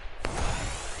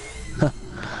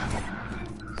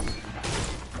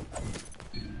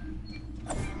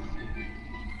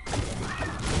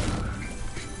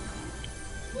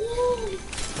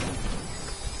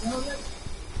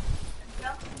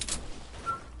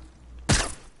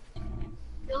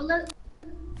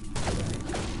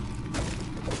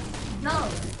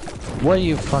 What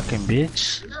you fucking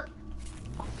bitch?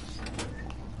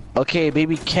 Okay,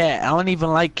 baby cat. I don't even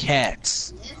like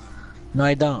cats. No,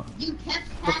 I don't. What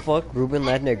the fuck? Ruben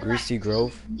landed at Greasy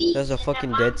Grove. There's a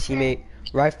fucking dead teammate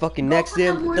right fucking next to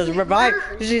him. Doesn't revive.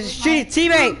 This is a shitty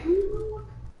teammate.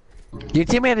 Your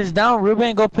teammate is down.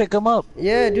 Ruben, go pick him up.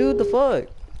 Yeah, dude. The fuck.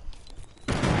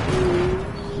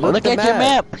 Look at your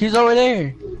map. He's over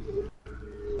there.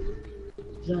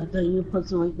 I thought you were supposed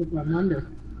to wake up on Monday.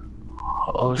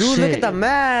 Oh Dude, shit. look at the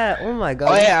map. Oh my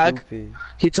god. Oh yeah. Stupid.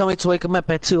 He told me to wake him up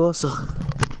at 2 also.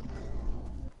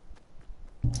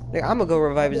 Nigga, I'm gonna go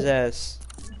revive his ass.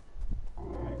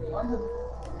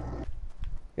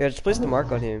 Yeah, just place the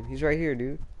mark on him. He's right here,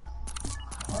 dude.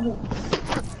 I'm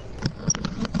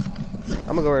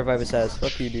gonna go revive his ass.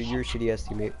 Fuck you, dude. You're a shitty ass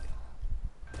teammate.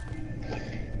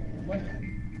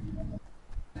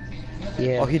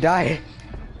 Yeah. Oh, he died.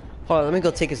 Hold on, let me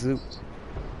go take his loot.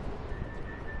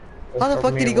 How the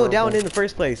fuck did he go down in the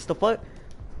first place? The fuck?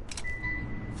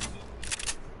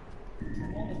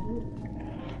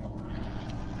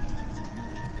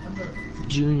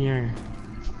 Junior.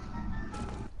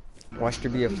 Watch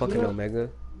there be a fucking Omega.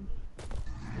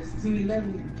 It's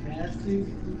 211, bastard.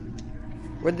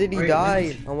 Where did he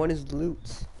die? I want his loot.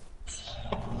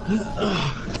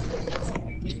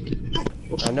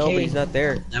 I know, but he's not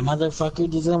there. That motherfucker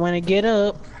doesn't want to get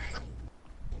up.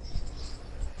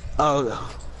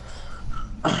 Oh.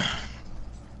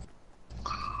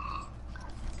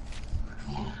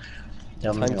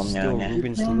 Time to steal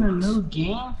Ruben's In a loot. new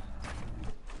game?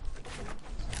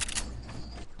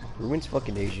 Ruben's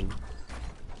fucking Asian.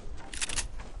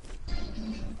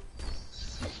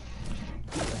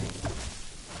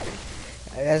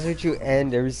 That's what you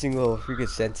end every single freaking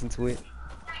sentence with.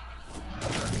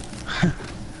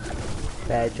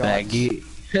 Bad jokes. Baggy.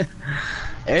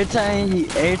 every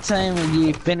time when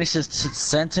you finish a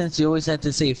sentence, you always have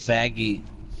to say faggy.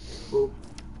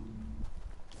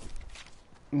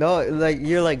 No, like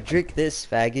you're like, drink this,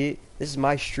 faggot. This is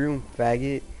my shroom,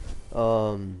 faggot.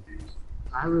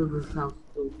 I really sound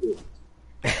stupid.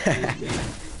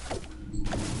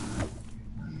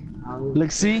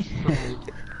 Look, see?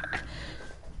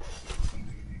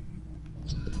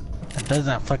 It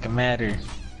doesn't fucking matter.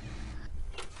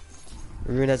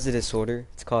 Ruben has a disorder.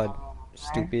 It's called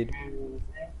stupid.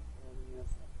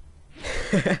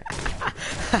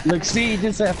 Look, see, you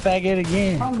just said faggot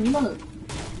again. Oh, look.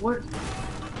 What?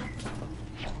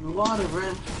 The water,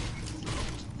 man.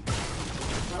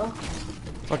 Huh?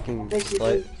 Fucking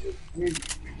slut.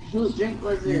 Whose drink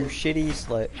was You it? shitty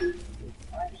slut.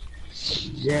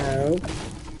 Joe.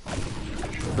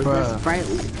 Was Bruh. that Sprite?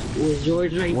 Was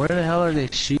George right? Where the hell are they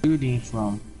shooting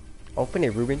from? Open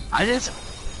it, Ruben. I just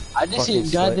see Fucking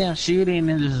a goddamn shooting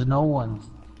and there's no one.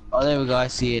 Oh, there we go. I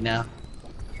see it now.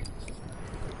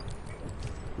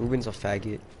 Ruben's a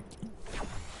faggot.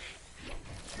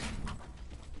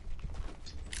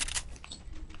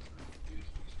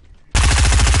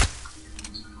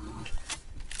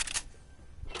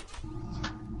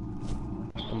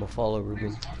 I'm gonna follow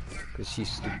Ruben because she's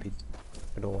stupid.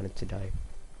 I don't want him to die.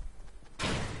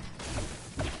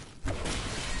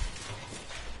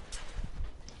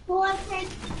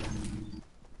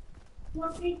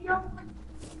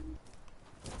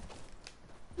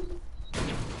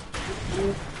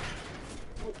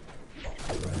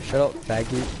 Shut up,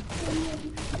 faggot.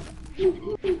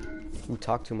 You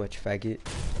talk too much, faggot.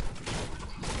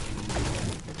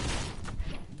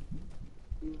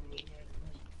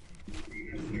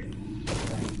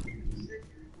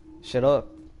 Shut up.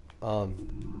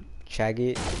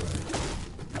 Chaggot.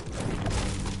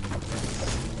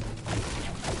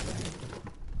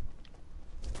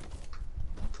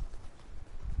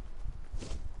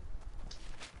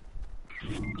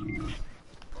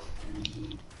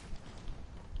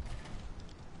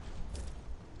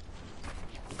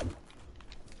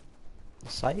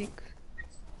 Psych?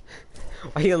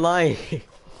 Why are you lying?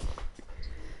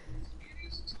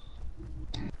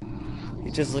 He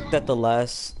just looked at the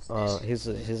last, his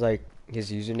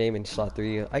username and saw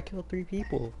 3. I killed 3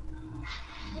 people.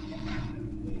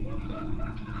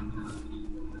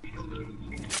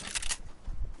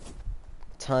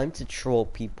 Time to troll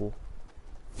people.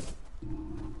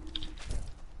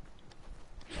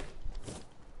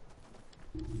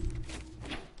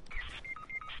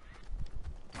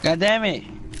 God damn it.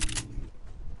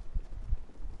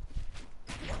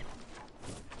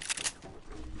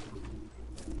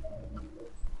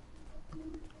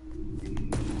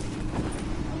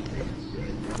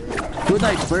 Who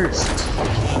died first?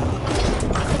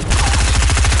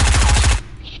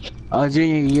 Oh,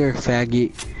 Junior, you're a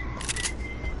faggot.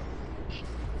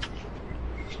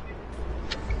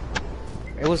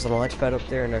 It was a launch pad up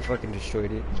there and I fucking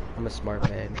destroyed it. I'm a smart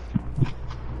man.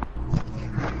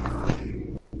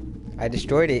 I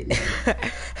destroyed it.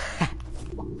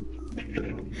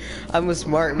 I'm a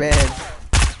smart man.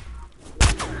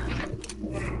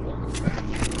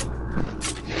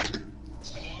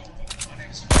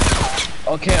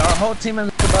 Okay, our whole team is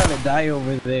about to die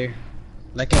over there.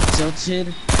 Like at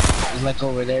Tilted, it's like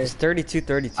over there. It's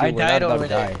 32-32. I We're died not about over to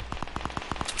there. die.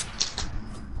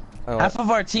 Oh. Half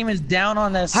of our team is down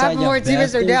on that side. Half of our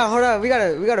teammates are down. Hold on, we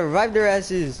gotta revive their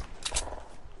asses.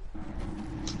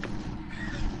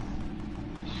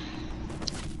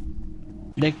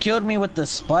 They killed me with the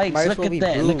spikes. Might as Look well at be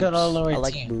that. boobs. Look at all of our I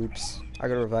like team. boobs. I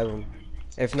gotta revive them.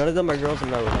 If none of them are girls,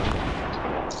 I'm not reviving them.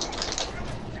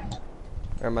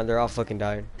 Never mind, they're all fucking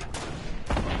died.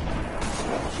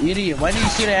 Idiot, why didn't you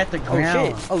see that at the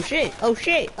ground? Oh shit! Oh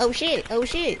shit! Oh shit! Oh shit! Oh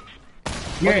shit!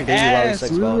 Your Fucking baby Wally ass,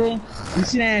 sucks balls. Ruben. You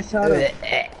see that shot?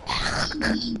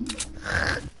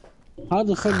 How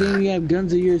the fuck didn't you have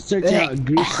guns and you're searching out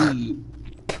Greasy?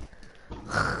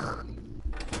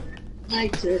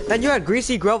 Man, you had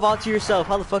Greasy Grove all to yourself.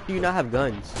 How the fuck do you not have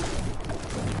guns?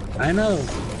 I know.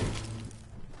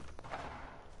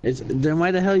 Then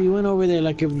why the hell you went over there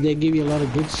like if they give you a lot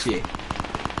of good shit?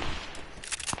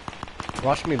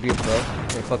 Watch me be a pro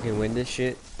and fucking win this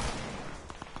shit.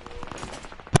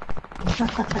 Ow,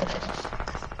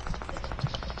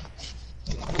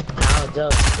 Joe,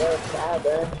 ow,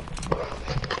 bro.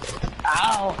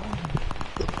 Ow.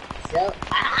 Joe,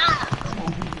 ow.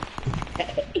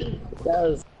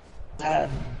 Joe,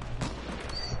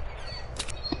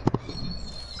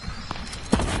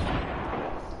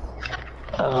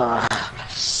 Oh.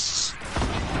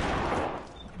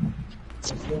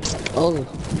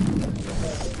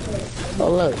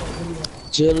 Oh look.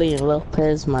 Julian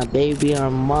Lopez, my baby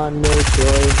Armando,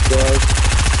 George,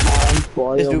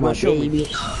 Boyle, my baby.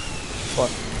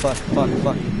 Fuck,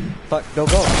 don't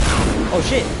go. Oh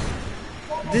shit.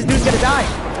 This dude's gonna die.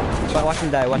 Watch him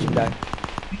die, watch him die.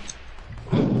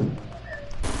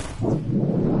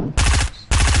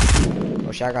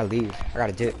 Oh shit, I gotta leave. I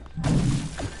gotta dip.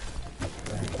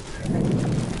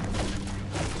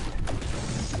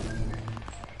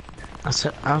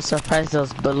 I'm surprised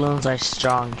those balloons are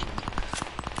strong.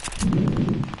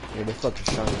 Yeah, they're fucking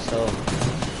strong as hell.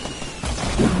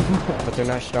 But they're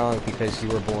not strong because you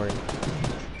were born.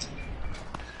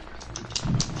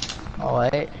 Oh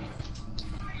wait.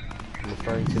 I'm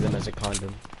referring to them as a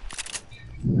condom.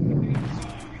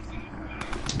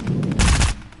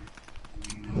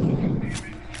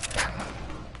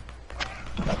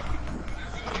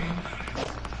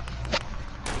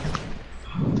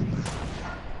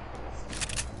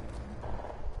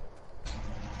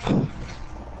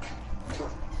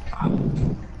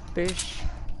 Bitch,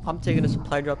 I'm taking a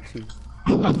supply drop too.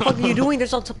 What the fuck are you doing?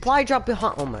 There's a supply drop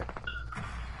behind. Oh my.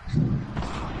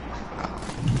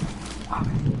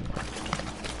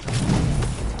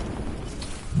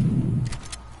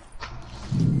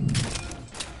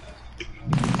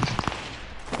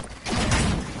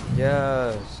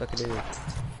 Yeah, suck it in.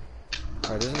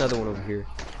 Alright, there's another one over here.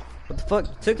 What the fuck?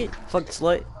 You took it? Fuck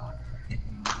slut.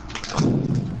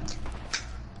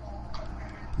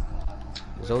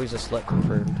 There's always a slut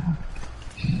confirmed.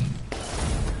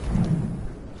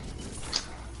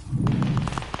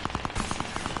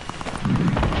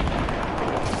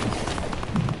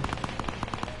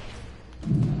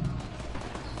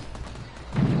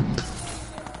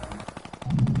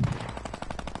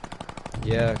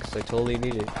 Yeah, because I totally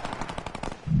need it.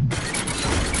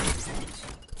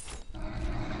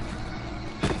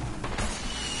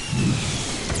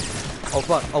 Oh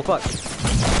fuck, oh fuck.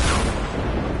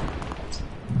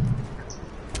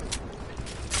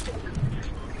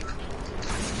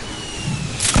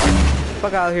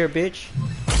 Fuck out of here, bitch.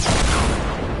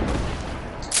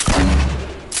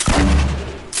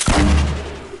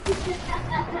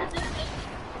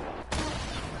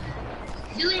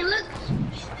 Julian, look.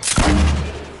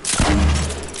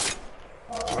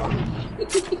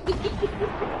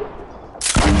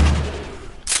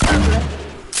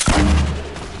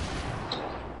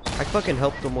 I fucking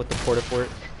helped him with the porta fort.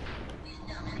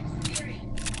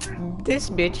 This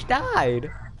bitch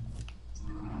died.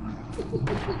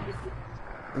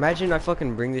 Imagine I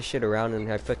fucking bring this shit around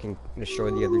and I fucking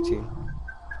destroy the other team.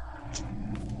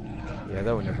 Yeah,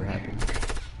 that would never happen.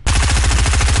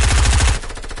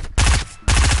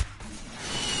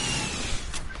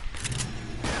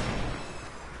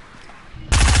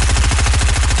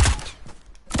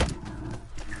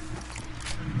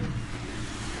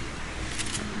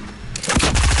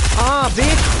 Ah,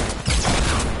 bitch!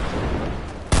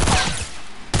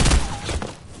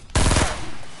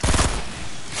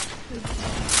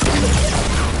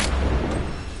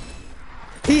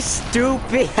 He's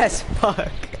stupid as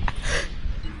fuck.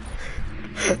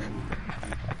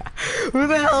 Who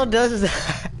the hell does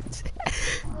that?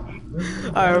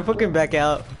 Alright, we're fucking back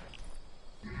out.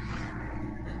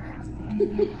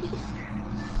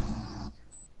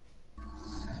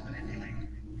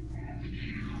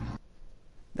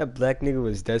 That black nigga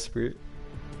was desperate.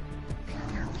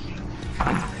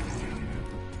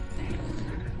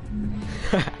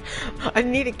 I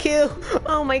need a kill.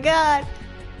 Oh my god.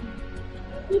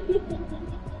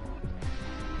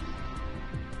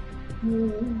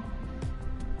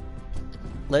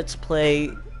 Let's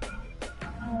play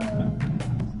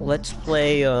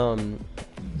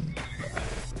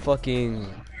fucking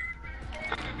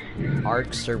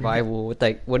Ark Survival with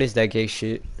like, what is that gay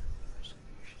shit?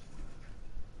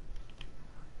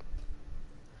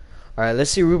 Alright,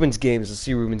 let's see Rubens games. Let's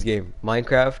see Rubens game.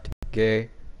 Minecraft, gay.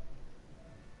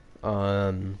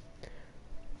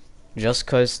 Just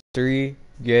Cause 3,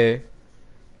 gay.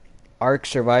 Ark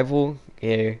Survival,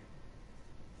 gay.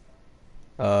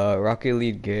 Rocket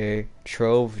League, gay.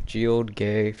 Trove, Geode,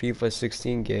 gay. FIFA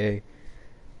 16, gay.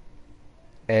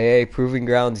 AA Proving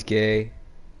Grounds, gay.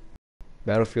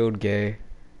 Battlefield, gay.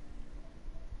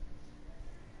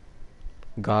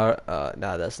 Nah,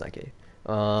 that's not gay.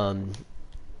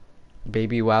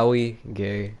 Baby Wowie,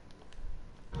 gay.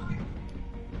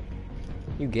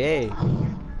 You gay.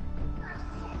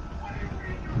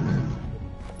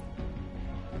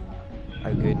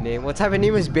 A good name. What type of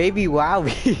name is Baby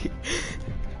Wowie?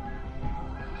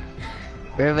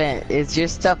 Ruben, is your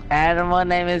stuffed animal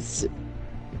name is...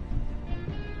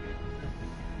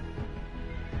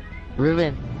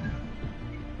 Ruben,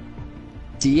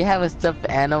 do you have a stuffed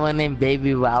animal named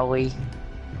Baby Wowie?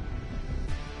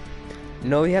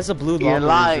 No, he has a blue Yeah,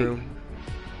 llama in his room.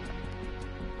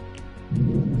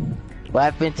 What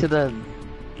happened to the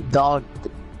dog?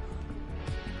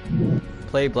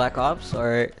 Play Black Ops?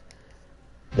 Alright.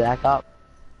 Back up.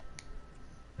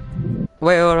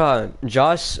 Wait, hold on.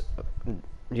 Josh...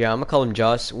 Yeah, I'm gonna call him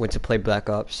Josh. Went to play Black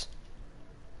Ops.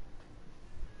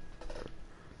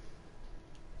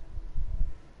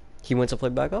 He went to play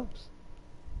Black Ops?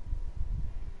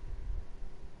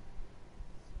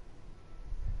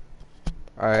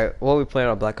 Alright, what are we playing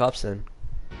on Black Ops then?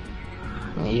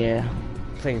 Yeah.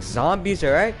 Playing zombies,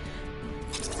 alright?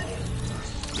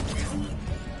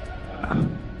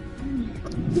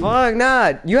 Fuck,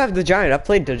 nah. You have the giant. I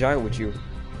played the giant with you.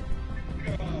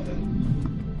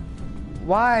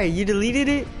 Why? You deleted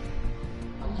it?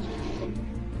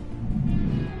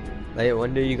 Like,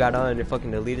 one day you got on and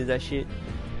fucking deleted that shit?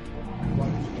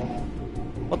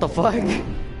 What the fuck?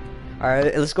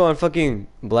 Alright, let's go on fucking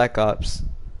Black Ops.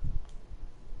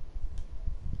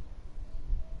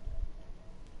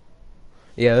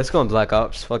 Yeah, let's go on Black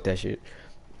Ops. Fuck that shit.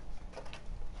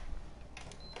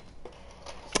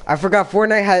 I forgot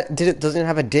Fortnite doesn't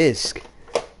have a disc.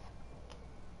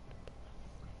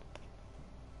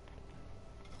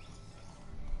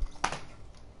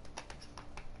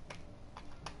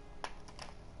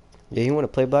 Yeah, you want to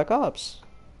play Black Ops?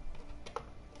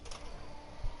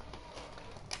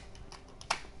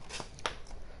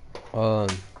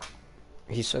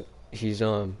 He's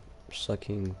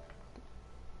sucking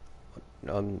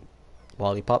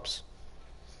lollipops.